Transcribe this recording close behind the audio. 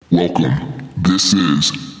Welcome. This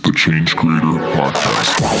is the Change Creator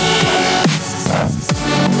Podcast.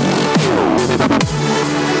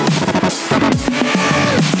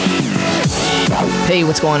 Hey,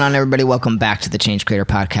 what's going on, everybody? Welcome back to the Change Creator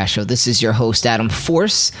Podcast Show. This is your host, Adam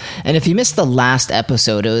Force. And if you missed the last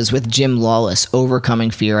episode, it was with Jim Lawless, Overcoming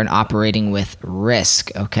Fear and Operating with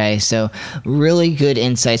Risk. Okay, so really good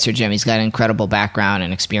insights for Jim. He's got an incredible background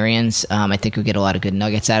and experience. I think you'll get a lot of good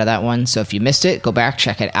nuggets out of that one. So if you missed it, go back,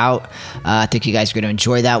 check it out. I think you guys are going to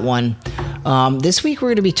enjoy that one. This week, we're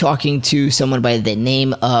going to be talking to someone by the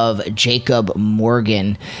name of Jacob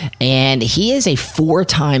Morgan. And he is a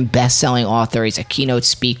 4-time best-selling author. He's a keynote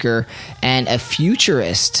speaker and a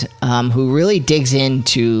futurist who really digs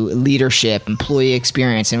into leadership, employee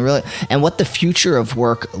experience, and what the future of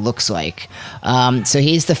work looks like. So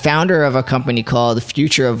he's the founder of a company called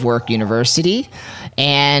Future of Work University,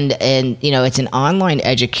 and you know, it's an online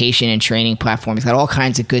education and training platform. He's got all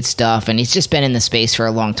kinds of good stuff, and he's just been in the space for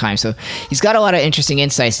a long time. So he's got a lot of interesting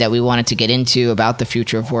insights that we wanted to get into about the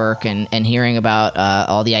future of work and hearing about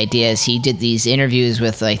all the ideas. He did these interviews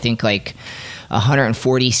with, I think, like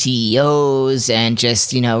 140 CEOs and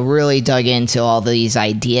just, you know, really dug into all these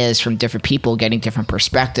ideas from different people, getting different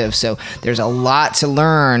perspectives. So there's a lot to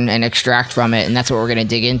learn and extract from it, and that's what we're going to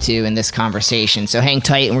dig into in this conversation. So hang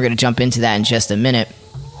tight, and we're going to jump into that in just a minute.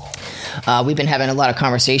 We've been having a lot of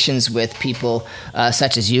conversations with people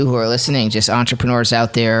such as you who are listening, just entrepreneurs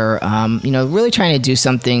out there, you know, really trying to do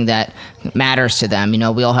something that matters to them. You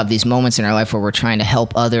know, we all have these moments in our life where we're trying to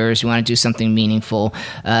help others. We want to do something meaningful.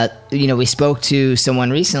 You know, we spoke to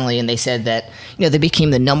someone recently, and they said that, you know, they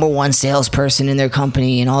became the number one salesperson in their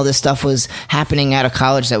company, and all this stuff was happening out of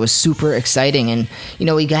college that was super exciting. And, you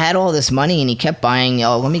know, he had all this money, and he kept buying,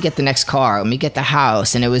 oh, let me get the next car, let me get the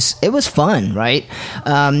house. And it was fun, right?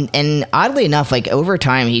 And oddly enough, like over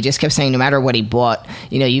time, he just kept saying no matter what he bought,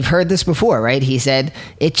 you know, you've heard this before, right? He said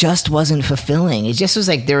it just wasn't fulfilling. It just was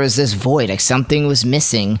like there was this void, like something was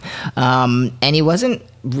missing. And he wasn't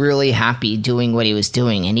really happy doing what he was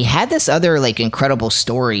doing. And he had this other like incredible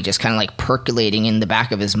story just kind of like percolating in the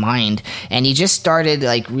back of his mind. And he just started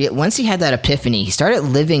like, once he had that epiphany, he started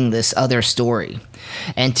living this other story.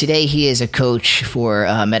 And today he is a coach for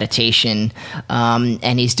meditation,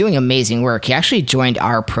 and he's doing amazing work. He actually joined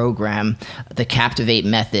our program, the Captivate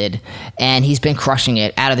Method, and he's been crushing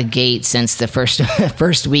it out of the gate since the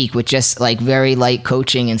first week with just like very light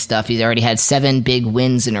coaching and stuff. He's already had 7 big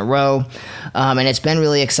wins in a row, and it's been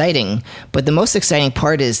really exciting. But the most exciting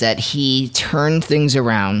part is that he turned things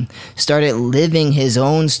around, started living his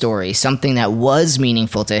own story, something that was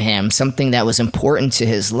meaningful to him, something that was important to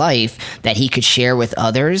his life that he could share with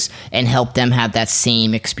others and help them have that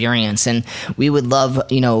same experience. And we would love,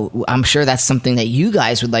 you know, I'm sure that's something that you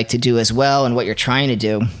guys would like to do as well, and what you're trying to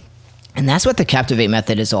do. And that's what the Captivate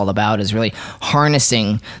Method is all about, is really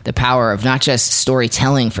harnessing the power of not just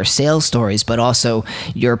storytelling for sales stories, but also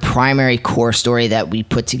your primary core story that we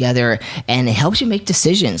put together. And it helps you make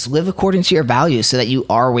decisions, live according to your values so that you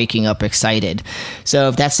are waking up excited. So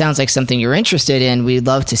if that sounds like something you're interested in, we'd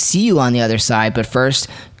love to see you on the other side. But first,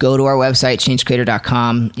 go to our website,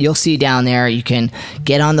 changecreator.com. You'll see down there you can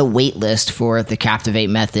get on the wait list for the Captivate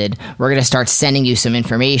Method. We're going to start sending you some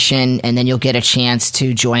information, and then you'll get a chance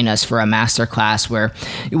to join us for a masterclass where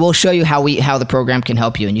we'll show you how the program can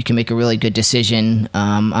help you, and you can make a really good decision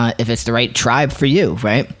if it's the right tribe for you,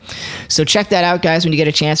 right? So check that out, guys, when you get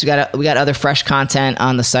a chance. We got other fresh content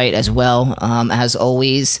on the site as well, as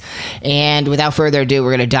always. And without further ado, we're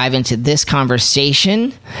going to dive into this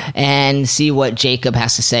conversation and see what Jacob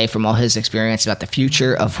has to say from all his experience about the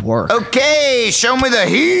future of work. Okay, show me the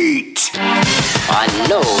heat. I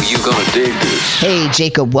know you're gonna dig this. Hey,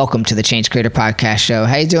 Jacob, welcome to the Change Creator Podcast Show.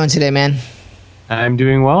 How you doing today, man? I'm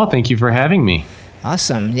doing well. Thank you for having me.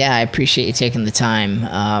 Awesome. Yeah, I appreciate you taking the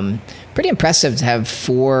time. Pretty impressive to have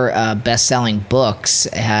 4 best-selling books.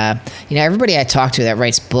 You know, everybody I talk to that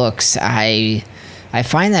writes books, I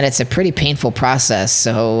find that it's a pretty painful process.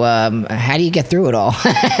 So how do you get through it all?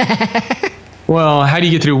 Well, how do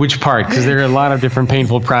you get through which part? Because there are a lot of different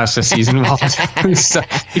painful processes involved. So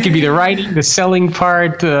it could be the writing, the selling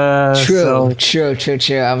part. True.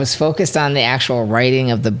 I was focused on the actual writing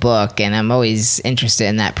of the book, and I'm always interested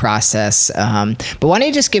in that process. But why don't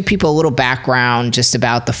you just give people a little background just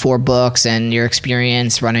about the 4 books and your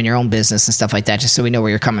experience running your own business and stuff like that, just so we know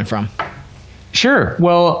where you're coming from. Sure.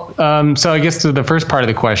 Well, so I guess to the first part of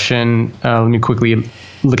the question, let me quickly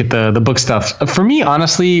look at the book stuff. For me,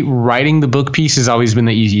 honestly, writing the book piece has always been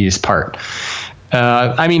the easiest part.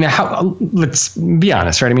 I mean, let's be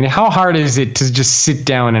honest, right? I mean, how hard is it to just sit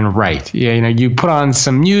down and write? Yeah, you know, you put on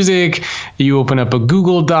some music, you open up a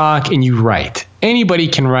Google Doc, and you write. Anybody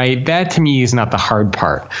can write. That to me is not the hard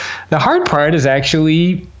part. The hard part is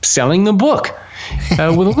actually selling the book. With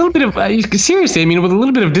a little bit of seriously, I mean, with a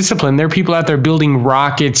little bit of discipline, there are people out there building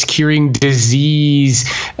rockets, curing disease.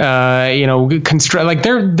 Construct like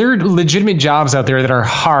there are legitimate jobs out there that are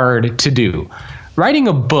hard to do. Writing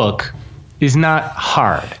a book is not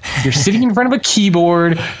hard. You're sitting in front of a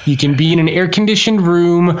keyboard. You can be in an air-conditioned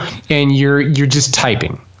room, and you're just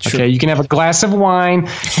typing. Okay, you can have a glass of wine.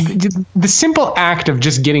 The simple act of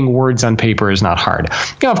just getting words on paper is not hard.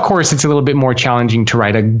 Now, of course, it's a little bit more challenging to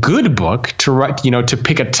write a good book, to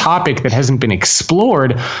pick a topic that hasn't been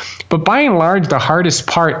explored. But by and large, the hardest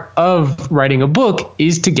part of writing a book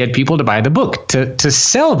is to get people to buy the book, to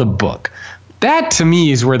sell the book. That, to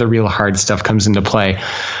me, is where the real hard stuff comes into play.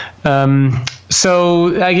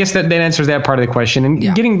 So I guess that answers that part of the question. And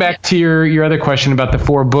getting back to your other question about the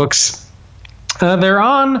 4 books, they're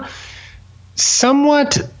on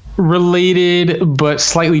somewhat related but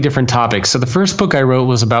slightly different topics. So the first book I wrote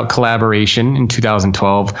was about collaboration in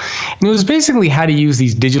 2012. And it was basically how to use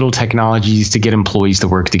these digital technologies to get employees to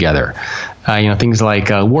work together. Things like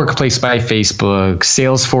Workplace by Facebook,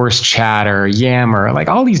 Salesforce Chatter, Yammer, like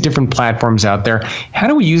all these different platforms out there. How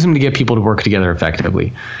do we use them to get people to work together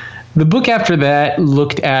effectively? The book after that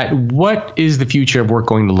looked at what is the future of work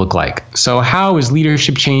going to look like. So how is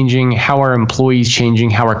leadership changing? How are employees changing?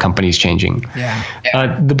 How are companies changing?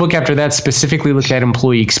 The book after that specifically looked at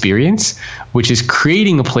employee experience, which is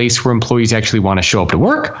creating a place where employees actually want to show up to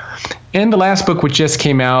work. And the last book, which just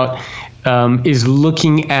came out, is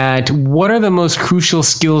looking at what are the most crucial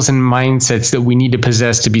skills and mindsets that we need to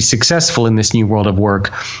possess to be successful in this new world of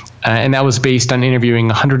work. And that was based on interviewing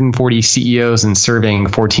 140 CEOs and surveying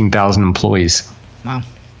 14,000 employees. Wow,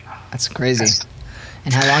 that's crazy.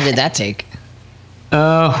 And how long did that take?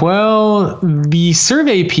 Well, the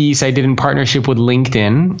survey piece I did in partnership with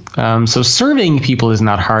LinkedIn. So surveying people is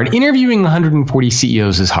not hard. Interviewing 140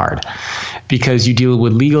 CEOs is hard because you deal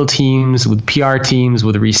with legal teams, with PR teams,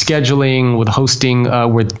 with rescheduling, with hosting,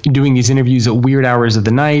 with doing these interviews at weird hours of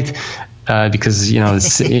the night because,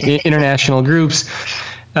 it's international groups.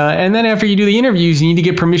 And then after you do the interviews, you need to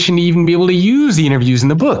get permission to even be able to use the interviews in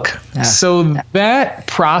the book. So that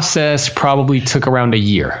process probably took around a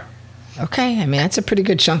year. Okay, I mean, that's a pretty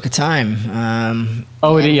good chunk of time. And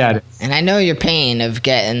I know your pain of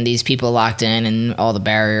getting these people locked in and all the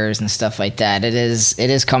barriers and stuff like that. It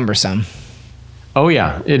is cumbersome. Oh,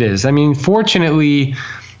 yeah, it is. I mean, fortunately,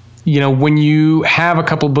 when you have a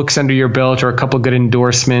couple books under your belt or a couple good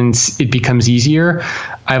endorsements, it becomes easier.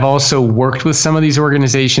 I've also worked with some of these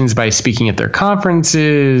organizations by speaking at their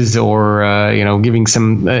conferences or, giving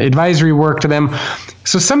some advisory work to them.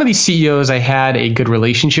 So some of these CEOs I had a good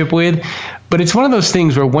relationship with, but it's one of those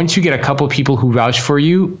things where once you get a couple of people who vouch for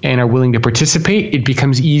you and are willing to participate, it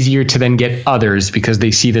becomes easier to then get others because they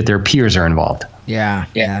see that their peers are involved. Yeah,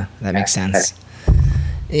 that makes sense.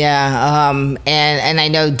 Yeah, and I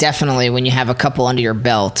know definitely when you have a couple under your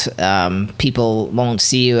belt, people won't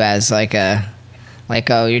see you as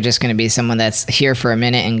you're just going to be someone that's here for a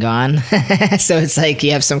minute and gone. So it's like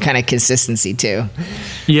you have some kind of consistency too.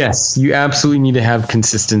 Yes, you absolutely need to have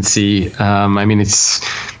consistency. I mean, it's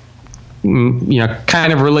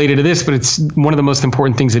kind of related to this, but it's one of the most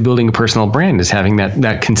important things of building a personal brand is having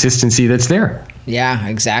that consistency that's there. Yeah,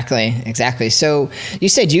 exactly. So you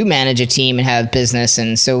said you manage a team and have business,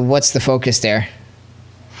 and so what's the focus there?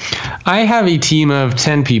 I have a team of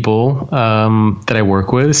 10 people that I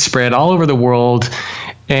work with spread all over the world,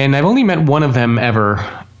 and I've only met one of them ever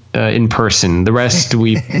in person. The rest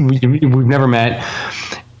we've never met.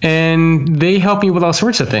 And they help me with all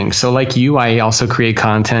sorts of things. So like you, I also create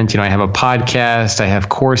content. I have a podcast. I have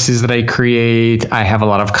courses that I create. I have a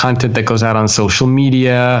lot of content that goes out on social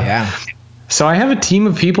media. Yeah. So I have a team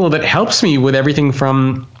of people that helps me with everything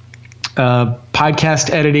from podcast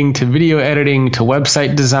editing to video editing to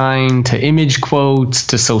website design to image quotes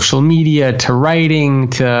to social media to writing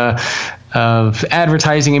to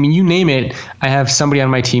advertising. I mean, you name it. I have somebody on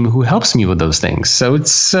my team who helps me with those things. So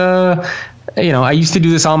it's I used to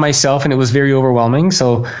do this all myself and it was very overwhelming.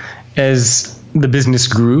 So as the business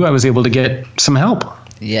grew, I was able to get some help.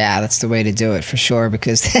 Yeah, that's the way to do it for sure,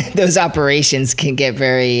 because those operations can get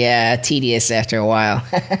very tedious after a while.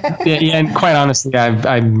 yeah, and quite honestly,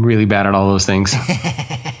 I'm really bad at all those things.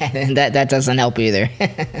 And that doesn't help either.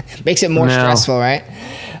 Makes it more stressful, right?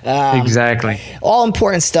 Exactly. All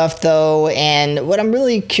important stuff, though. And what I'm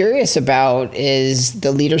really curious about is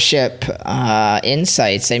the leadership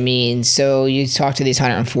insights. I mean, so you talk to these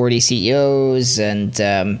 140 CEOs and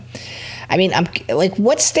I'm like,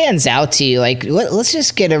 what stands out to you? Like, let's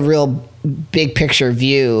just get a real big picture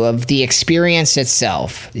view of the experience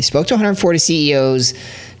itself. You spoke to 140 CEOs.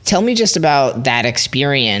 Tell me just about that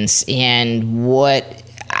experience and what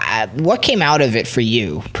came out of it for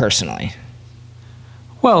you personally.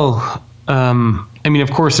 Well, I mean,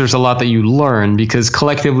 of course, there's a lot that you learn because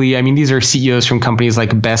collectively, I mean, these are CEOs from companies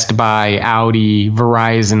like Best Buy, Audi,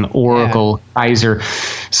 Verizon, Oracle, Pfizer.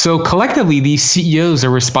 So collectively, these CEOs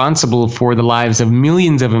are responsible for the lives of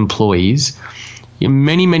millions of employees,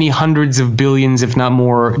 many, many hundreds of billions, if not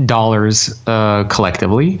more, dollars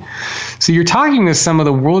collectively. So you're talking to some of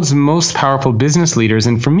the world's most powerful business leaders.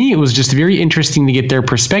 And for me, it was just very interesting to get their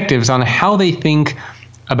perspectives on how they think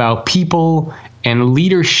about people and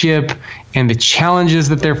leadership and the challenges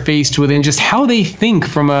that they're faced with and just how they think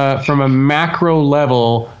from a macro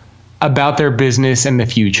level about their business and the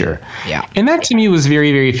future. Yeah. And that to me was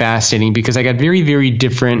very, very fascinating because I got very, very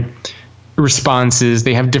different responses.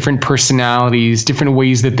 They have different personalities, different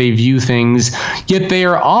ways that they view things, yet they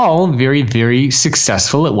are all very, very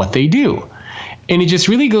successful at what they do. And it just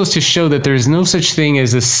really goes to show that there's no such thing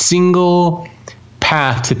as a single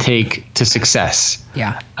path to take to success.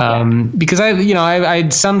 Yeah. Because I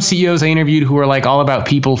had some CEOs I interviewed who were like all about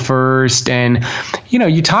people first, and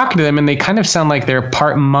you talk to them and they kind of sound like they're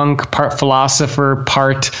part monk, part philosopher,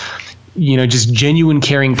 part just genuine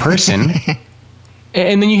caring person.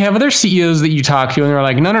 And then you have other CEOs that you talk to and they're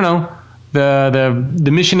like, no. The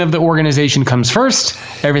mission of the organization comes first,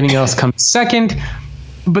 everything else comes second.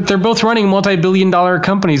 But they're both running multi-billion-dollar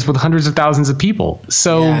companies with hundreds of thousands of people.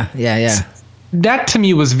 So yeah. That to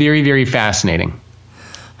me was very, very fascinating.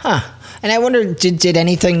 Huh. And I wonder, did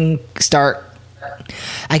anything start?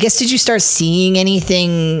 I guess, did you start seeing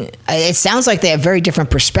anything? It sounds like they have very different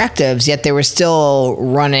perspectives, yet they were still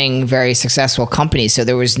running very successful companies. So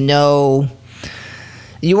there was you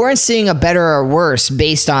weren't seeing a better or worse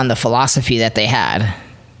based on the philosophy that they had.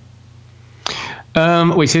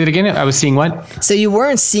 Wait, say that again. I was seeing what? So you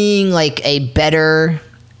weren't seeing like a better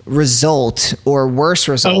result or worse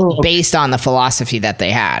result based on the philosophy that they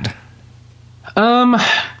had. No,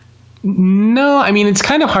 I mean, it's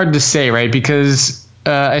kind of hard to say, right? Because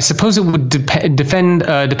I suppose it would depend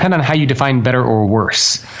on how you define better or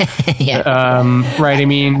worse. Yeah. Right. I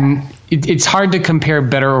mean, it's hard to compare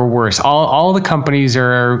better or worse. All the companies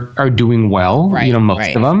are doing well, right,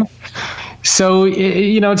 most of them. So,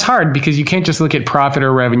 it's hard because you can't just look at profit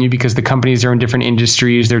or revenue because the companies are in different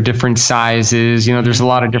industries, they're different sizes, there's a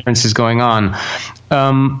lot of differences going on.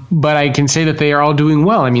 But I can say that they are all doing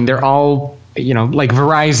well. I mean, they're all, like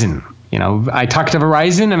Verizon. I talked to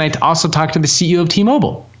Verizon and I also talked to the CEO of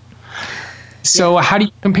T-Mobile. So how do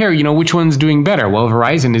you compare, which one's doing better? Well,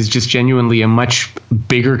 Verizon is just genuinely a much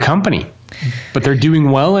bigger company. But they're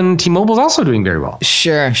doing well, and T-Mobile's also doing very well.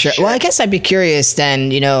 Sure. Well, I guess I'd be curious then,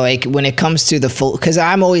 like when it comes to because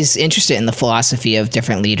I'm always interested in the philosophy of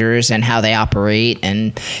different leaders and how they operate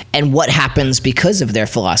and what happens because of their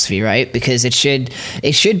philosophy, right? Because it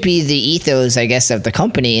should be the ethos, I guess, of the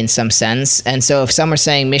company in some sense. And so if some are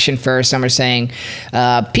saying mission first, some are saying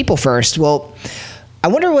people first, well, I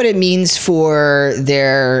wonder what it means for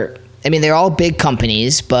they're all big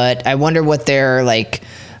companies, but I wonder what their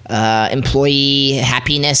employee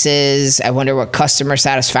happiness is. I wonder what customer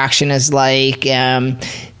satisfaction is like.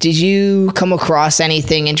 Did you come across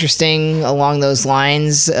anything interesting along those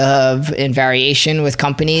lines in variation with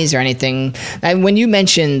companies or anything? And when you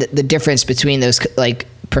mentioned the difference between those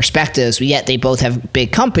perspectives, yet they both have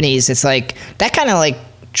big companies, it's like that kind of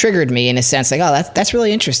triggered me in a sense, that's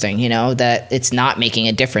really interesting, that it's not making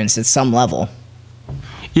a difference at some level.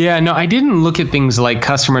 Yeah, no, I didn't look at things like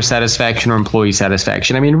customer satisfaction or employee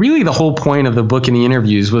satisfaction. I mean, really the whole point of the book and the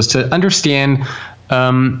interviews was to understand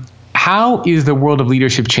how is the world of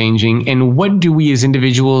leadership changing and what do we as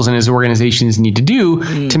individuals and as organizations need to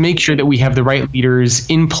do to make sure that we have the right leaders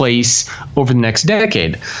in place over the next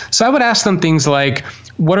decade. So I would ask them things like,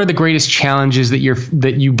 what are the greatest challenges that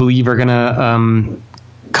you believe are going to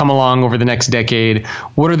come along over the next decade?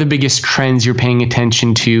 What are the biggest trends you're paying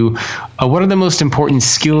attention to? What are the most important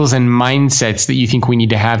skills and mindsets that you think we need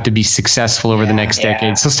to have to be successful over the next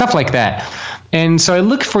decade? So stuff like that. And so I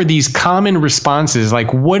look for these common responses,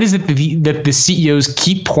 like what is it that the CEOs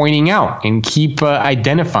keep pointing out and keep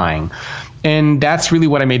identifying? And that's really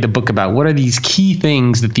what I made the book about. What are these key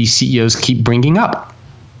things that these CEOs keep bringing up?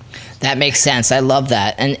 That makes sense. I love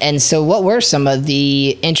that. And so what were some of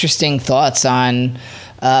the interesting thoughts on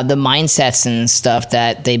the mindsets and stuff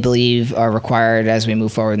that they believe are required as we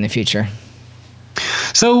move forward in the future?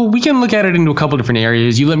 So we can look at it into a couple different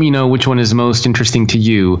areas. You let me know which one is most interesting to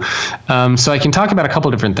you. So I can talk about a couple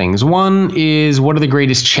different things. One is, what are the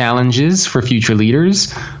greatest challenges for future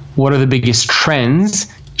leaders? What are the biggest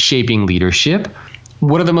trends shaping leadership?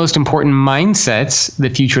 What are the most important mindsets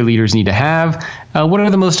that future leaders need to have? What are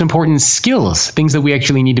the most important skills, things that we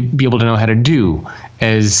actually need to be able to know how to do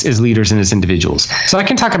as leaders and as individuals? So I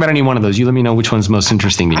can talk about any one of those. You let me know which one's most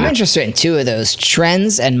interesting to you. I'm interested in two of those,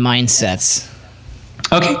 trends and mindsets.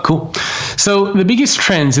 Okay, cool. So the biggest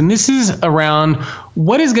trends, and this is around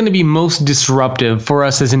what is going to be most disruptive for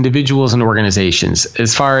us as individuals and organizations,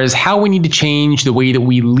 as far as how we need to change the way that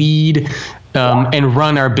we lead and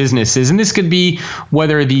run our businesses. And this could be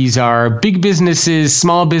whether these are big businesses,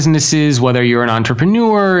 small businesses, whether you're an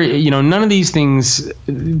entrepreneur, none of these things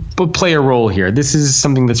play a role here. This is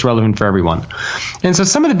something that's relevant for everyone. And so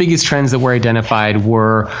some of the biggest trends that were identified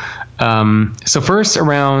were, so first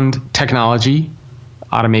around technology,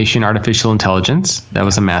 automation, artificial intelligence. That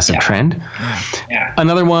was a massive trend. Yeah.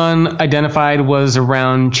 Another one identified was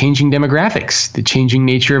around changing demographics, the changing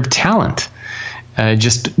nature of talent.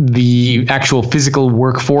 Just the actual physical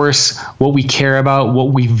workforce, what we care about, what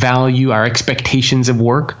we value, our expectations of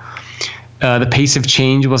work. The pace of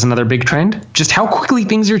change was another big trend. Just how quickly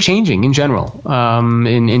things are changing in general,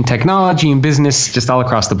 in technology and business, just all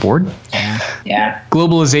across the board. Yeah.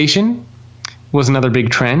 Globalization was another big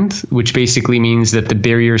trend, which basically means that the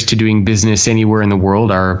barriers to doing business anywhere in the world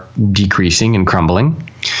are decreasing and crumbling.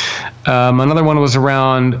 Another one was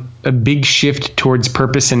around a big shift towards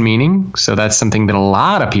purpose and meaning. So that's something that a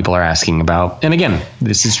lot of people are asking about. And again,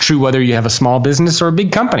 this is true whether you have a small business or a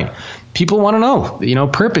big company. People want to know,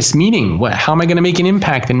 purpose, meaning, how am I going to make an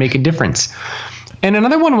impact and make a difference? And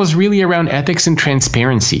another one was really around ethics and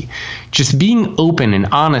transparency, just being open and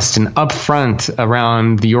honest and upfront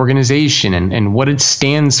around the organization and what it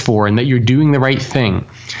stands for and that you're doing the right thing.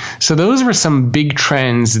 So those were some big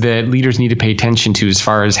trends that leaders need to pay attention to as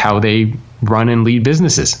far as how they run and lead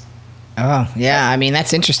businesses. Oh, yeah. I mean,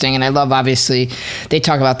 that's interesting. And I love, obviously, they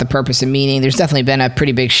talk about the purpose and meaning. There's definitely been a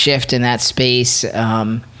pretty big shift in that space.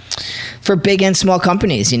 For big and small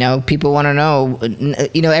companies, people want to know,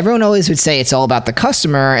 everyone always would say it's all about the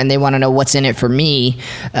customer and they want to know what's in it for me.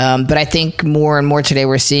 But I think more and more today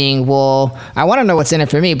we're seeing, well, I want to know what's in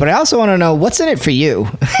it for me, but I also want to know what's in it for you,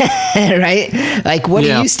 right? Like, what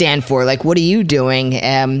do you stand for? Like, what are you doing?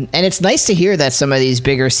 And it's nice to hear that some of these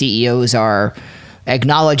bigger CEOs are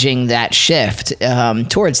acknowledging that shift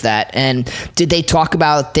towards that. And did they talk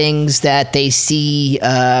about things that they see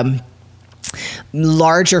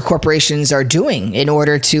larger corporations are doing in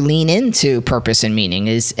order to lean into purpose and meaning?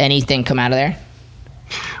 Is anything come out of there?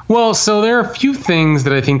 Well, so there are a few things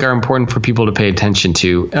that I think are important for people to pay attention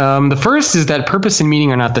to. The first is that purpose and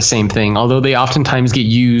meaning are not the same thing, although they oftentimes get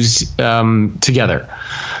used together.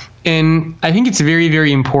 And I think it's very,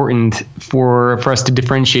 very important for us to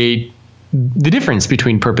differentiate the difference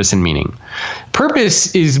between purpose and meaning.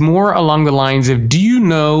 Purpose is more along the lines of, do you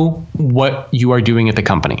know what you are doing at the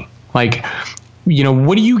company? Like,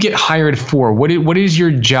 what do you get hired for? What is your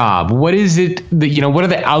job? What is it that, what are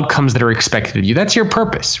the outcomes that are expected of you? That's your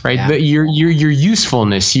purpose, right? Yeah. Your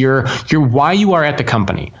usefulness, your why you are at the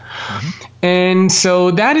company. Mm-hmm. And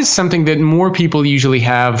so that is something that more people usually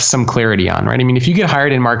have some clarity on, right? I mean, if you get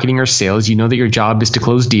hired in marketing or sales, you know that your job is to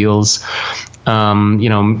close deals.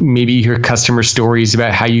 Maybe you hear customer stories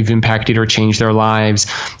about how you've impacted or changed their lives.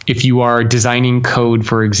 If you are designing code,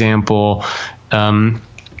 for example,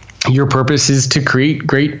 your purpose is to create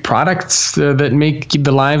great products that make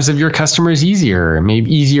the lives of your customers easier,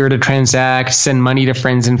 maybe easier to transact, send money to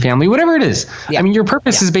friends and family, whatever it is. Yeah. I mean, your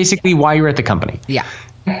purpose is basically why you're at the company. Yeah.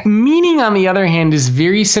 Meaning, on the other hand, is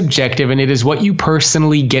very subjective, and it is what you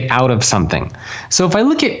personally get out of something. So if I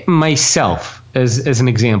look at myself as an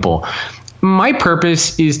example, my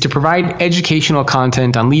purpose is to provide educational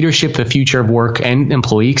content on leadership, the future of work, and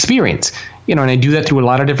employee experience. And I do that through a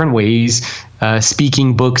lot of different ways,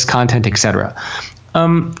 speaking, books, content, etc.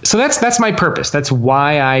 So that's my purpose. That's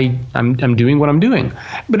why I'm doing what I'm doing.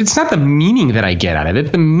 But it's not the meaning that I get out of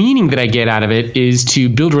it. The meaning that I get out of it is to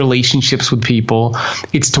build relationships with people.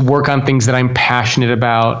 It's to work on things that I'm passionate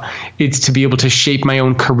about. It's to be able to shape my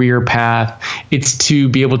own career path. It's to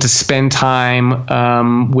be able to spend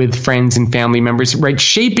time with friends and family members, right?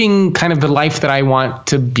 Shaping kind of the life that I want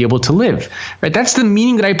to be able to live, right? That's the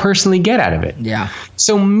meaning that I personally get out of it. Yeah.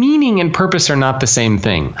 So meaning and purpose are not the same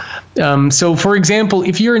thing. So for example,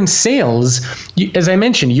 if you're in sales, as I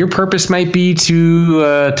mentioned, your purpose might be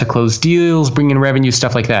to close deals, bring in revenue,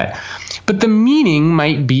 stuff like that. But the meaning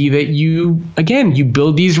might be that you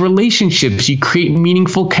build these relationships, you create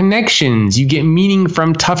meaningful connections, you get meaning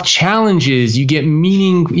from tough challenges, you get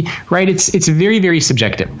meaning, right? It's very, very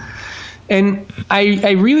subjective. And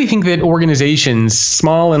I really think that organizations,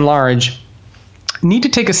 small and large, need to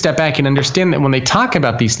take a step back and understand that when they talk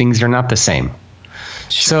about these things, they're not the same.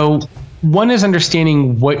 So one is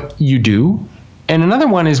understanding what you do, and another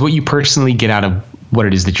one is what you personally get out of what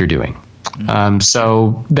it is that you're doing.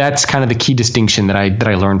 So that's kind of the key distinction that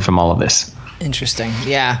I learned from all of this. Interesting.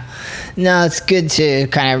 Yeah. No, it's good to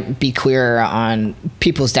kind of be clear on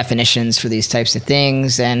people's definitions for these types of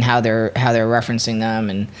things and how they're referencing them.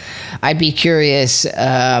 And I'd be curious,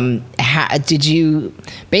 how did you,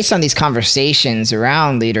 based on these conversations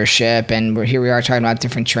around leadership, and here we are talking about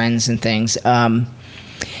different trends and things,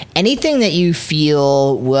 anything that you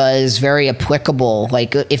feel was very applicable,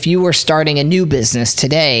 like if you were starting a new business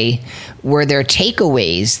today, were there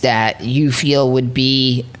takeaways that you feel would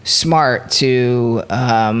be smart to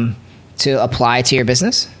apply to your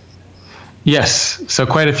business? Yes, so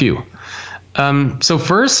quite a few. So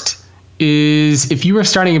first is if you are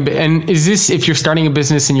starting if you're starting a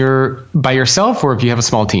business and you're by yourself or if you have a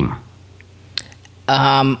small team?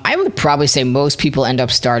 I would probably say most people end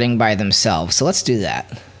up starting by themselves. So let's do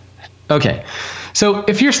that. Okay. So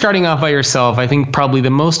if you're starting off by yourself, I think probably the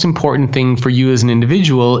most important thing for you as an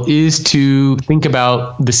individual is to think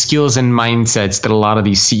about the skills and mindsets that a lot of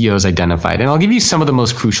these CEOs identified. And I'll give you some of the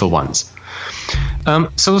most crucial ones.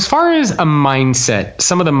 So as far as a mindset,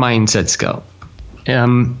 some of the mindsets go.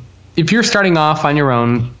 If you're starting off on your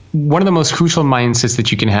own, one of the most crucial mindsets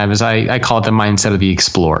that you can have is I call it the mindset of the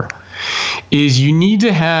explorer, is you need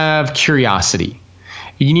to have curiosity.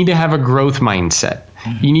 You need to have a growth mindset.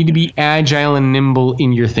 You need to be agile and nimble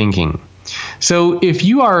in your thinking. So if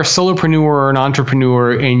you are a solopreneur or an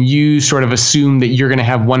entrepreneur and you sort of assume that you're going to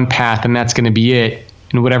have one path and that's going to be it,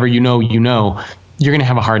 and whatever you know, you're going to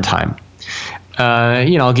have a hard time.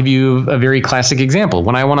 I'll give you a very classic example.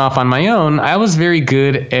 When I went off on my own, I was very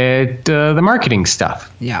good at the marketing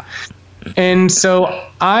stuff. Yeah. And so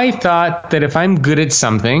I thought that if I'm good at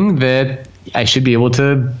something, that I should be able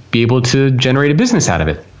to generate a business out of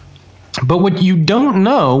it. But what you don't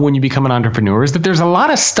know when you become an entrepreneur is that there's a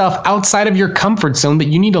lot of stuff outside of your comfort zone that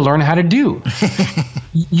you need to learn how to do.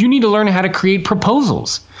 You need to learn how to create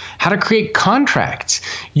proposals, how to create contracts.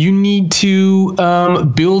 You need to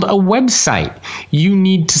build a website. You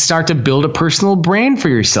need to start to build a personal brand for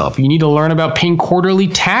yourself. You need to learn about paying quarterly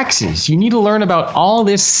taxes. You need to learn about all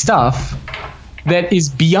this stuff that is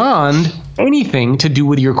beyond anything to do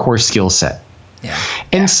with your core skill set. Yeah.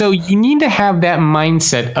 And so you need to have that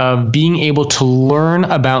mindset of being able to learn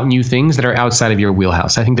about new things that are outside of your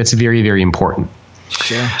wheelhouse. I think that's very, very important.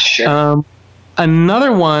 Sure.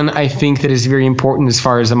 Another one I think that is very important as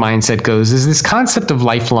far as the mindset goes is this concept of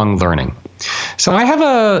lifelong learning. So I have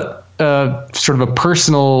a sort of a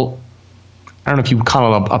personal, I don't know if you would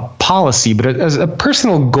call it a policy, but a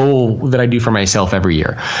personal goal that I do for myself every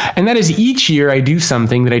year. And that is each year I do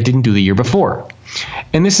something that I didn't do the year before.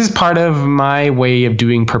 And this is part of my way of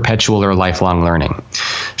doing perpetual or lifelong learning.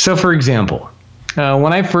 So for example,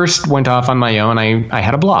 when I first went off on my own, I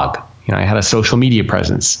had a blog. I had a social media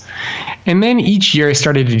presence. And then each year I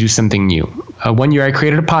started to do something new. One year I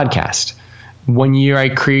created a podcast. One year I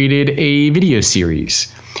created a video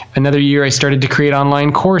series. Another year I started to create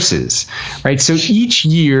online courses, right? So each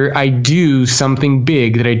year I do something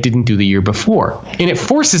big that I didn't do the year before. And it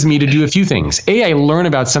forces me to do a few things. A, I learn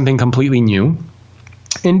about something completely new.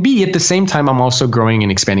 And B, at the same time, I'm also growing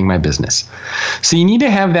and expanding my business. So you need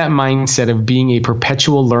to have that mindset of being a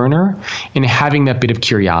perpetual learner and having that bit of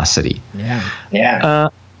curiosity. Yeah.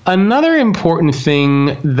 Another important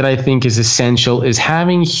thing that I think is essential is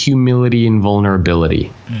having humility and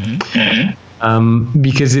vulnerability. Mm-hmm.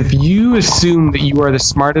 Because if you assume that you are the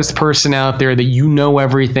smartest person out there, that you know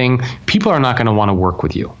everything, people are not going to want to work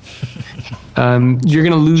with you. You're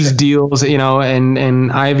going to lose deals,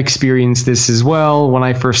 and I've experienced this as well when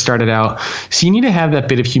I first started out. So you need to have that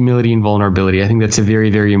bit of humility and vulnerability. I think that's a very,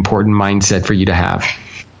 very important mindset for you to have.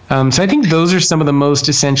 So I think those are some of the most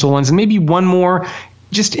essential ones. And maybe one more,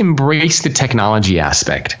 just embrace the technology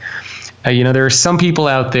aspect. There are some people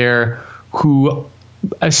out there who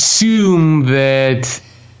assume that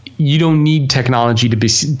you don't need technology to be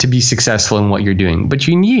successful in what you're doing, but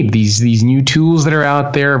you need these new tools that are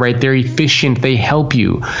out there, right? They're efficient. They help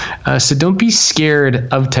you. So don't be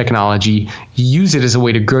scared of technology. Use it as a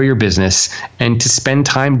way to grow your business and to spend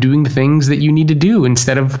time doing the things that you need to do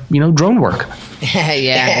instead of, drone work.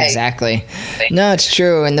 Yeah, exactly. No, it's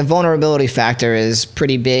true. And the vulnerability factor is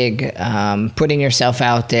pretty big. Putting yourself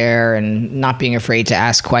out there and not being afraid to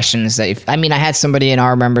ask questions. I had somebody in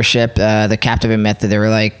our membership, the Captivate Method, they were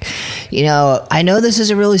like, I know this is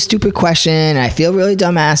a really stupid question and I feel really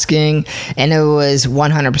dumb asking. And it was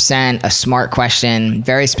 100% a smart question,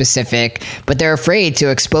 very specific, but they're afraid to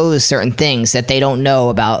expose certain things that they don't know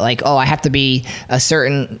about. Like, I have to be a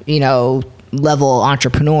certain, level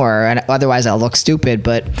entrepreneur, and otherwise I'll look stupid.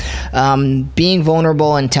 But being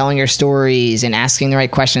vulnerable and telling your stories and asking the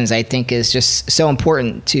right questions, I think, is just so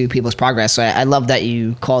important to people's progress. So I love that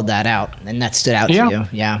you called that out, and that stood out to you.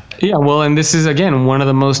 Yeah. Yeah. Well, and this is, again, one of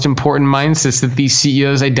the most important mindsets that these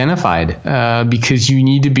CEOs identified, because you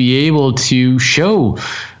need to be able to show.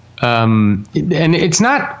 And it's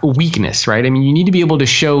not weakness, right? I mean, you need to be able to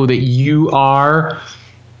show that you are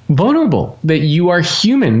vulnerable, that you are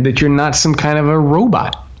human, that you're not some kind of a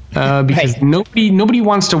robot, because nobody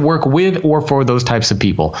wants to work with or for those types of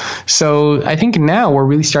people. So I think now we're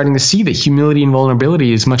really starting to see that humility and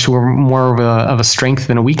vulnerability is much more of a strength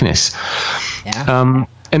than a weakness. Yeah.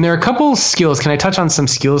 And there are a couple skills. Can I touch on some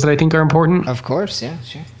skills that I think are important? Of course. Yeah,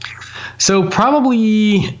 sure. So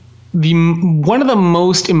probably one of the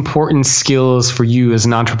most important skills for you as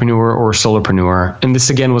an entrepreneur or solopreneur, and this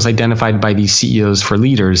again was identified by these CEOs for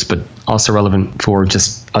leaders, but also relevant for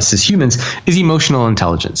just us as humans, is emotional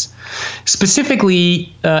intelligence.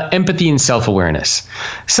 Specifically, empathy and self-awareness.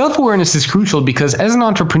 Self-awareness is crucial because as an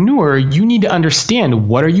entrepreneur, you need to understand,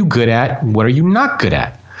 what are you good at? What are you not good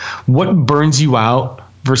at? What burns you out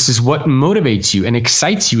versus what motivates you and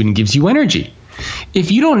excites you and gives you energy? If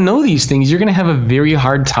you don't know these things, you're going to have a very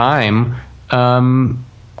hard time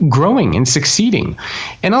growing and succeeding.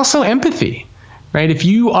 And also empathy, right? If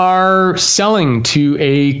you are selling to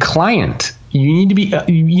a client, you need to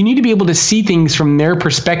be able to see things from their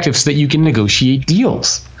perspective so that you can negotiate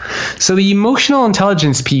deals. So the emotional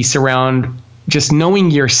intelligence piece around just knowing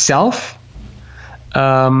yourself,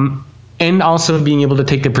 and also being able to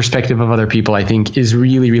take the perspective of other people, I think, is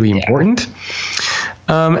really, really important.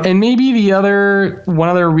 And maybe one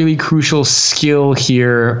other really crucial skill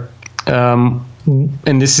here, and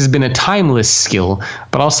this has been a timeless skill,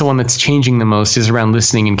 but also one that's changing the most, is around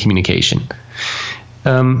listening and communication.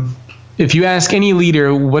 If you ask any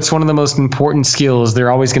leader what's one of the most important skills,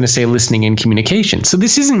 they're always going to say listening and communication. So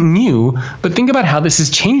this isn't new, but think about how this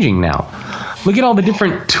is changing now. Look at all the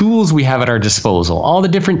different tools we have at our disposal, all the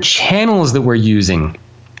different channels that we're using.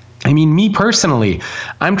 I mean, me personally,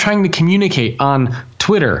 I'm trying to communicate on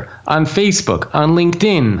Twitter, on Facebook, on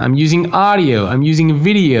LinkedIn. I'm using audio, I'm using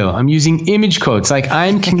video, I'm using image quotes. Like,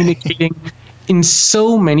 I'm communicating in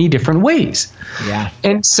so many different ways. Yeah.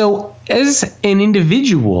 And so as an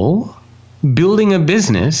individual building a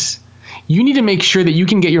business, you need to make sure that you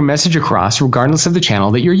can get your message across regardless of the channel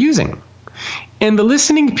that you're using. And the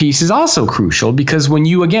listening piece is also crucial because when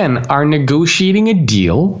you, again, are negotiating a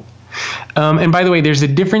deal, and by the way, there's a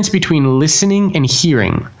difference between listening and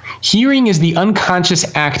hearing. Hearing is the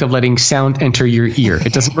unconscious act of letting sound enter your ear.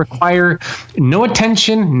 It doesn't require no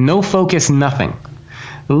attention, no focus, nothing.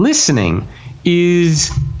 Listening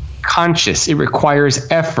is conscious. It requires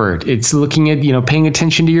effort. It's looking at, paying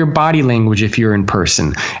attention to your body language if you're in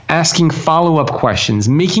person, asking follow-up questions,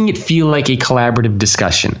 making it feel like a collaborative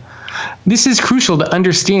discussion. This is crucial to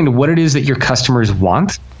understand what it is that your customers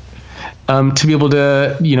want, to be able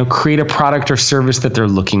to, create a product or service that they're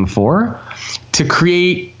looking for, to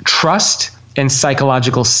create trust and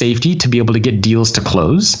psychological safety to be able to get deals to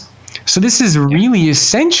close. So this is really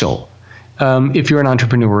essential if you're an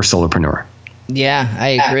entrepreneur or solopreneur. Yeah, I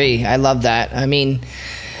agree. I love that. I mean,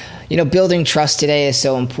 building trust today is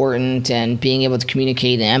so important, and being able to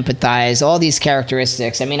communicate and empathize, all these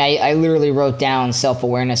characteristics. I mean, I literally wrote down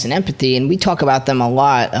self-awareness and empathy, and we talk about them a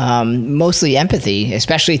lot, mostly empathy,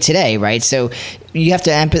 especially today, right? So you have to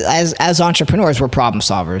empathize. As entrepreneurs, we're problem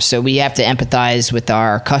solvers. So we have to empathize with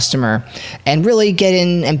our customer and really get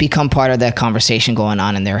in and become part of that conversation going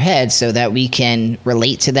on in their head so that we can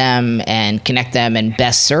relate to them and connect them and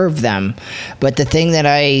best serve them. But the thing that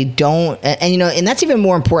I don't, and that's even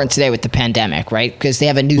more important today with the pandemic, right? Because they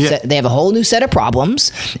have they have a whole new set of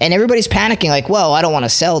problems, and everybody's panicking like, well, I don't want to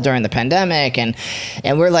sell during the pandemic. And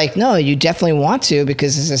we're like, no, you definitely want to,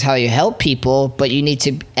 because this is how you help people, but you need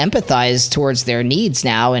to empathize towards their needs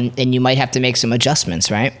now, and you might have to make some adjustments,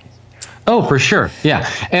 right? Oh, for sure. Yeah.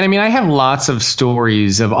 And I mean, I have lots of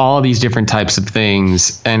stories of all these different types of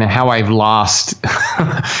things and how I've lost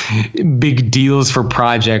big deals for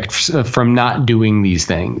projects from not doing these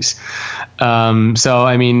things. So,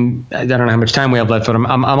 I mean, I don't know how much time we have left, but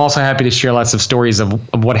I'm also happy to share lots of stories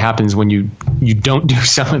of what happens when you don't do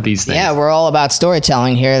some of these things. Yeah, we're all about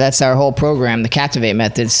storytelling here. That's our whole program, the Captivate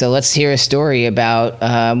Method. So let's hear a story about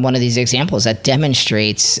one of these examples that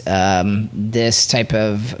demonstrates this type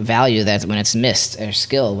of value that when it's missed, or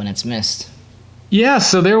skill when it's missed. Yeah,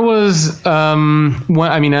 so there was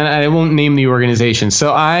one. I mean, I won't name the organization.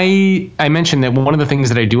 So I mentioned that one of the things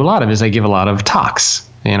that I do a lot of is I give a lot of talks.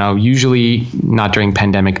 Usually not during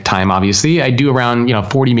pandemic time, obviously. I do around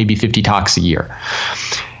 40, maybe 50 talks a year.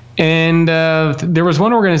 And there was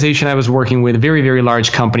one organization I was working with, a very, very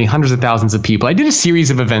large company, hundreds of thousands of people. I did a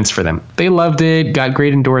series of events for them. They loved it, got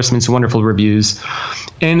great endorsements, wonderful reviews.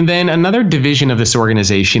 And then another division of this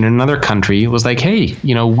organization in another country was like, hey,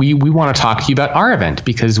 we want to talk to you about our event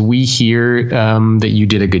because we hear that you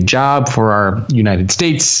did a good job for our United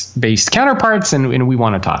States-based counterparts, and we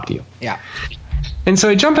want to talk to you. Yeah. And so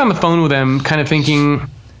I jumped on the phone with them kind of thinking,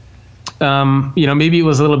 maybe it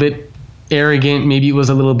was a little bit arrogant. Maybe it was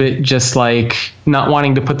a little bit just like not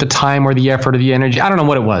wanting to put the time or the effort or the energy. I don't know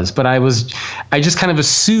what it was, but I just kind of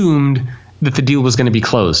assumed that the deal was going to be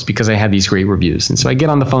closed because I had these great reviews. And so I get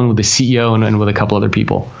on the phone with the CEO and with a couple other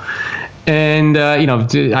people. And,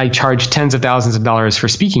 I charge tens of thousands of dollars for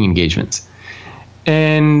speaking engagements.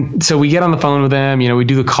 And so we get on the phone with them, we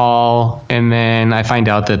do the call, and then I find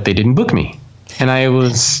out that they didn't book me. And I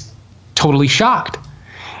was totally shocked.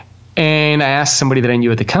 And I asked somebody that I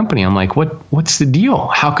knew at the company, I'm like, what's the deal?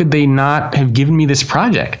 How could they not have given me this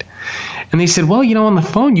project? And they said, well, on the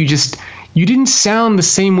phone, you didn't sound the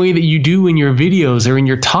same way that you do in your videos or in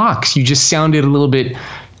your talks. You just sounded a little bit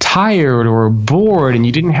tired or bored, and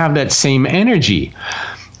you didn't have that same energy.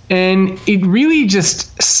 And it really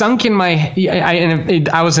just sunk in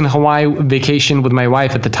I was in Hawaii vacation with my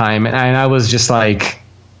wife at the time, and I was just like,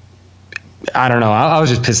 I don't know. I was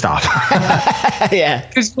just pissed off. Yeah.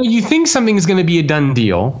 Because you think something is going to be a done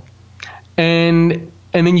deal, and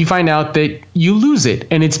then you find out that you lose it.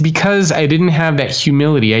 And it's because I didn't have that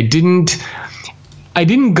humility. I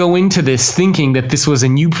didn't go into this thinking that this was a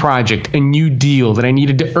new project, a new deal, that I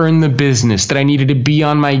needed to earn the business, that I needed to be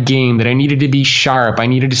on my game, that I needed to be sharp. I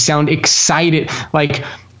needed to sound excited. Like,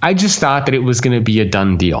 I just thought that it was going to be a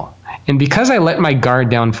done deal. And because I let my guard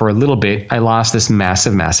down for a little bit, I lost this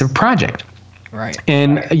massive, massive project. Right.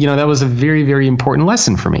 And, that was a very, very important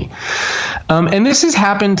lesson for me. And this has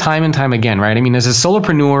happened time and time again, right? I mean, as a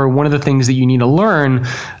solopreneur, one of the things that you need to learn,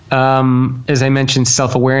 as I mentioned,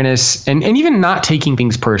 self-awareness and even not taking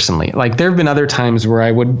things personally. Like, there have been other times where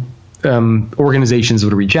I would, organizations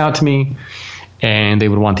would reach out to me and they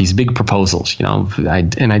would want these big proposals,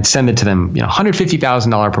 I'd send it to them,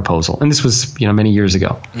 $150,000 proposal. And this was, many years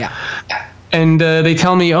ago. Yeah. And they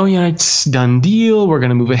tell me, oh, yeah, it's done deal. We're going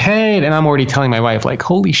to move ahead. And I'm already telling my wife, like,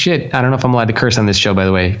 holy shit. I don't know if I'm allowed to curse on this show, by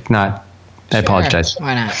the way. If not, I apologize.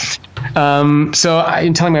 Why not? So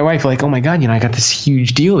I'm telling my wife, like, oh, my God, I got this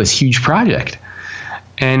huge deal, this huge project.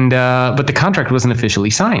 And but the contract wasn't officially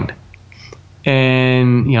signed.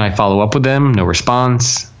 And, I follow up with them, no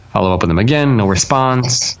response. Follow up with them again, no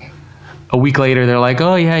response. A week later, they're like,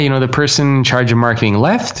 oh, yeah, the person in charge of marketing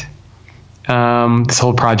left. This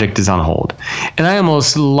whole project is on hold. And I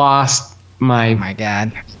almost lost my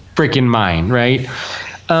freaking mind, right?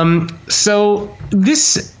 So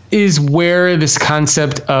this is where this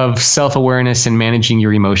concept of self-awareness and managing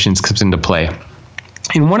your emotions comes into play.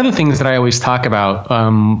 And one of the things that I always talk about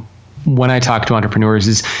when I talk to entrepreneurs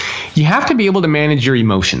is you have to be able to manage your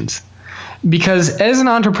emotions. Because as an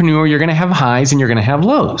entrepreneur, you're going to have highs and you're going to have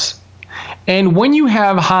lows. And when you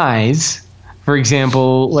have highs, for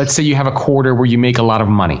example, let's say you have a quarter where you make a lot of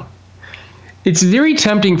money. It's very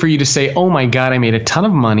tempting for you to say, oh my God, I made a ton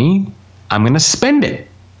of money. I'm going to spend it.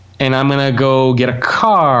 And I'm going to go get a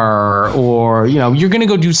car, or, you're going to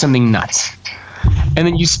go do something nuts. And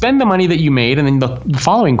then you spend the money that you made, and then the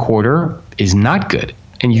following quarter is not good.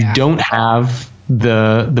 And you don't have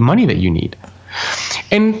the money that you need.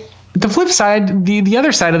 And the flip side, the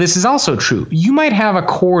other side of this is also true. You might have a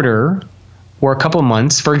quarter or a couple of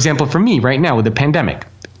months. For example, for me right now with the pandemic,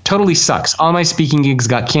 totally sucks. All my speaking gigs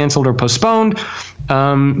got canceled or postponed.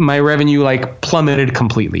 My revenue plummeted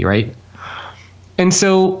completely, right? And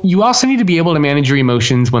so you also need to be able to manage your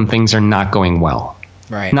emotions when things are not going well.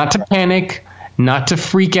 Right. Not to panic, not to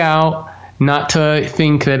freak out, not to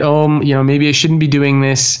think that, maybe I shouldn't be doing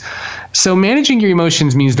this. So managing your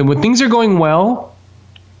emotions means that when things are going well,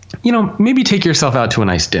 maybe take yourself out to a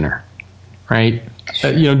nice dinner, right?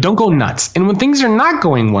 Don't go nuts. And when things are not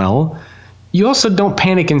going well, you also don't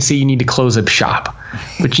panic and say you need to close up shop.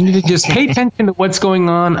 But you need to just pay attention to what's going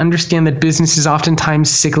on, understand that business is oftentimes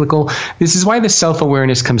cyclical. This is why the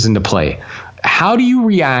self-awareness comes into play. How do you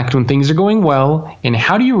react when things are going well, and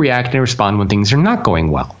how do you react and respond when things are not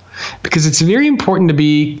going well? Because it's very important to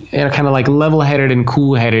be kind of level-headed and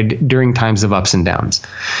cool-headed during times of ups and downs.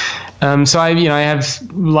 So I have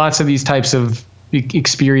lots of these types of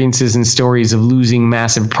experiences and stories of losing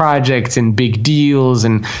massive projects and big deals,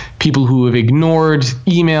 and people who have ignored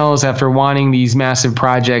emails after wanting these massive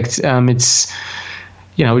projects. It's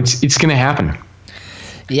going to happen.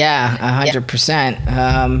 Yeah,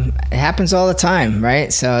 100%. It happens all the time,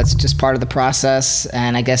 right? So it's just part of the process,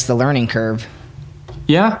 and I guess the learning curve.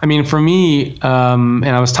 Yeah, I mean, for me, and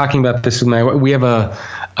I was talking about this with we have a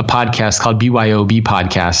podcast called BYOB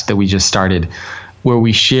podcast that we just started, where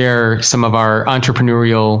we share some of our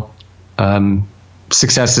entrepreneurial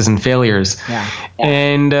successes and failures. Yeah.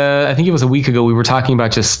 And I think it was a week ago, we were talking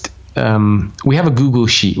about just, we have a Google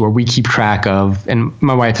sheet where we keep track of, and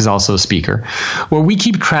my wife is also a speaker, where we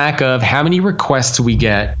keep track of how many requests we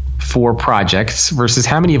get for projects versus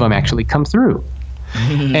how many of them actually come through.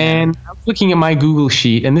 And I was looking at my Google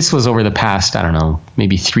sheet, and this was over the past, I don't know,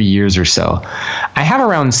 maybe 3 years or so. I have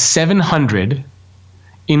around 700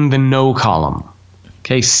 in the no column.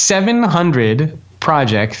 Okay, 700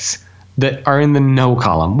 projects that are in the no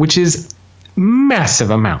column, which is massive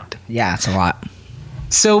amount. Yeah, it's a lot.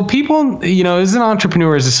 So people, as an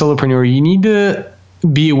entrepreneur, as a solopreneur, you need to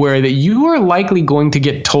be aware that you are likely going to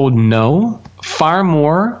get told no far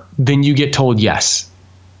more than you get told yes.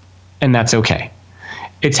 And that's okay.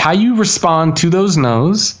 It's how you respond to those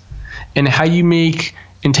no's and how you make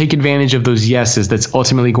and take advantage of those yeses that's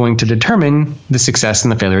ultimately going to determine the success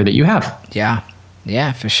and the failure that you have.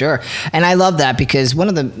 Yeah, for sure. And I love that, because one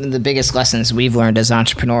of the biggest lessons we've learned as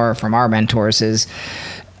entrepreneur from our mentors is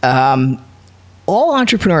all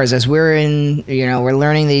entrepreneurs, as we're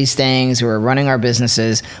learning these things, we're running our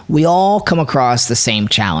businesses, we all come across the same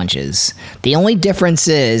challenges. The only difference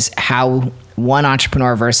is how one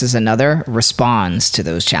entrepreneur versus another responds to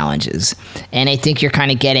those challenges. And I think you're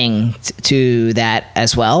kind of getting to that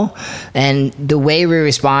as well. And the way we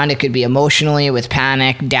respond, it could be emotionally with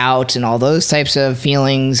panic, doubt, and all those types of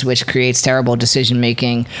feelings, which creates terrible decision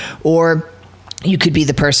making, or you could be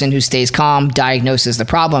the person who stays calm, diagnoses the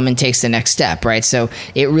problem, and takes the next step, right? So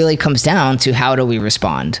it really comes down to how do we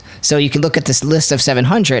respond. So you can look at this list of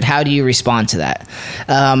 700. How do you respond to that?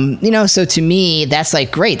 So to me, that's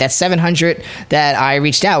like, great. That's 700 that I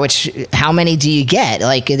reached out, which how many do you get?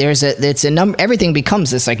 Like it's a number, everything becomes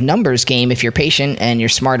this like numbers game if you're patient and you're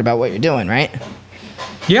smart about what you're doing, right?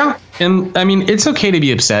 Yeah. And I mean, it's okay to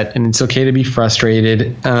be upset and it's okay to be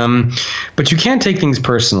frustrated. But you can't take things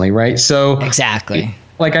personally, right? So exactly.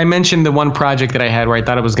 Like I mentioned, the one project that I had where I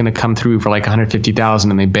thought it was going to come through for like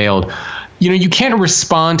 150,000 and they bailed. You can't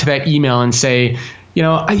respond to that email and say,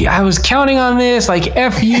 I was counting on this, like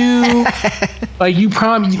F you, like you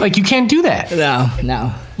can't do that.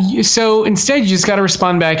 No. So instead, you just got to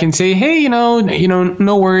respond back and say, hey,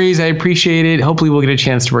 no worries. I appreciate it. Hopefully we'll get a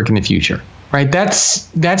chance to work in the future. Right.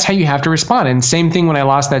 That's how you have to respond. And same thing when I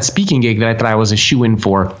lost that speaking gig that I thought I was a shoe-in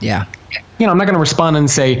for. Yeah. I'm not going to respond and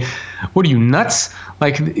say, what are you, nuts?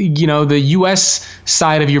 Like, the U.S.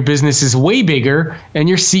 side of your business is way bigger and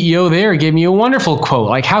your CEO there gave me a wonderful quote.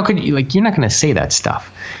 Like, how could you, you're not going to say that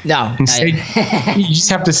stuff. No. Instead, you just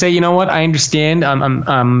have to say, you know what? I understand.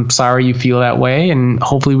 I'm sorry you feel that way. And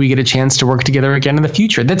hopefully we get a chance to work together again in the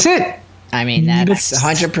future. That's it. I mean, that's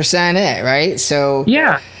 100% it, right? So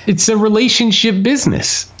yeah, it's a relationship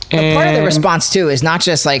business. But part of the response too is not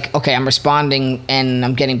just like, okay, I'm responding and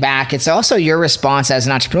I'm getting back. It's also your response as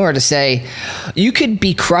an entrepreneur to say, you could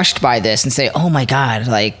be crushed by this and say, oh my God,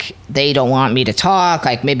 like they don't want me to talk.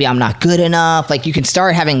 Like maybe I'm not good enough. Like you can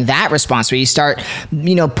start having that response where you start,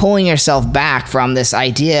 pulling yourself back from this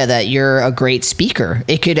idea that you're a great speaker.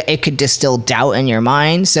 It could distill doubt in your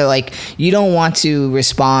mind. So like you don't want to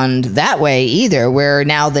respond that way either, where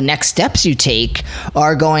now the next steps you take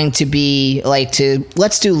are going to be like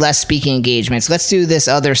let's do less speaking engagements. Let's do this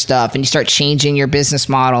other stuff. And you start changing your business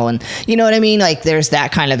model. And you know what I mean? Like there's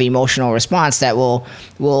that kind of emotional response that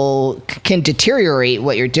can deteriorate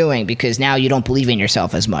what you're doing because now you don't believe in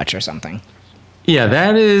yourself as much or something. Yeah,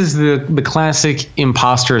 that is the classic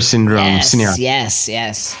imposter syndrome scenario.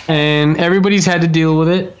 Yes. And everybody's had to deal with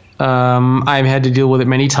it. I've had to deal with it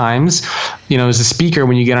many times. As a speaker,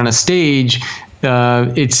 when you get on a stage,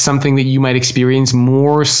 it's something that you might experience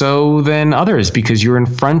more so than others because you're in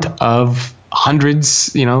front of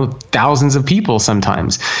hundreds, thousands of people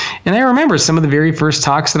sometimes. And I remember some of the very first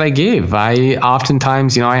talks that I gave. I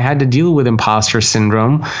oftentimes, I had to deal with imposter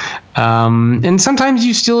syndrome. And sometimes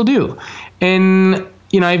you still do. And,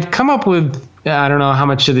 I've come up with, I don't know how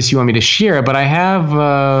much of this you want me to share, but I have,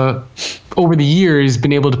 over the years,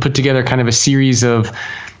 been able to put together kind of a series of,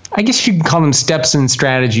 I guess you can call them steps and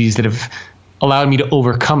strategies that have allowed me to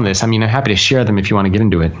overcome this. I mean, I'm happy to share them if you want to get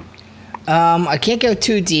into it. I can't go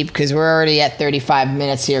too deep because we're already at 35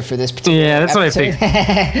 minutes here for this particular that's episode. what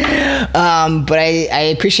I think. But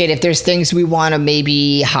I appreciate if there's things we want to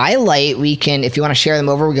maybe highlight, we can, if you want to share them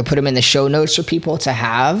over, we can put them in the show notes for people to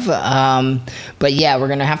have. But yeah, we're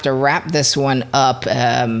going to have to wrap this one up.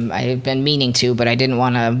 I've been meaning to, but I didn't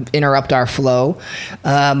want to interrupt our flow.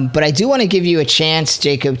 But I do want to give you a chance,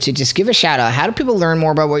 Jacob, to just give a shout out. How do people learn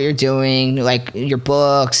more about what you're doing, like your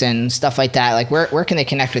books and stuff like that? Like where can they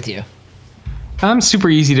connect with you? I'm super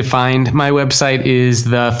easy to find. My website is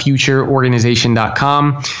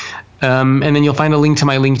thefutureorganization.com. And then you'll find a link to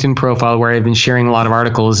my LinkedIn profile where I've been sharing a lot of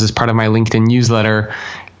articles as part of my LinkedIn newsletter.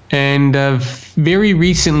 And very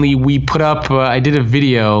recently we put up, I did a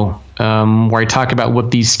video where I talk about what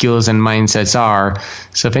these skills and mindsets are.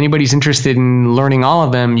 So if anybody's interested in learning all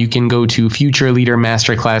of them, you can go to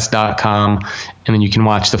futureleadermasterclass.com and then you can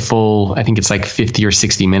watch the full, I think it's like 50 or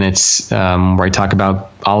 60 minutes where I talk about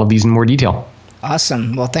all of these in more detail.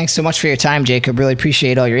 Awesome. Well, thanks so much for your time, Jacob. Really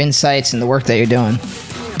appreciate all your insights and the work that you're doing.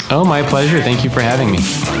 Oh, my pleasure. Thank you for having me.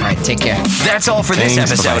 All right, take care. That's all for this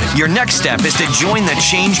episode. Bye-bye. Your next step is to join the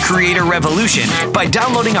Change Creator Revolution by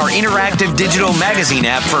downloading our interactive digital magazine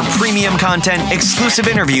app for premium content, exclusive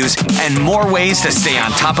interviews, and more ways to stay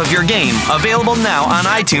on top of your game. Available now on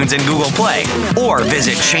iTunes and Google Play. Or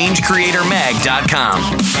visit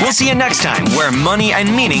changecreatormag.com. We'll see you next time where money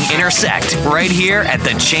and meaning intersect right here at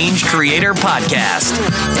the Change Creator Podcast.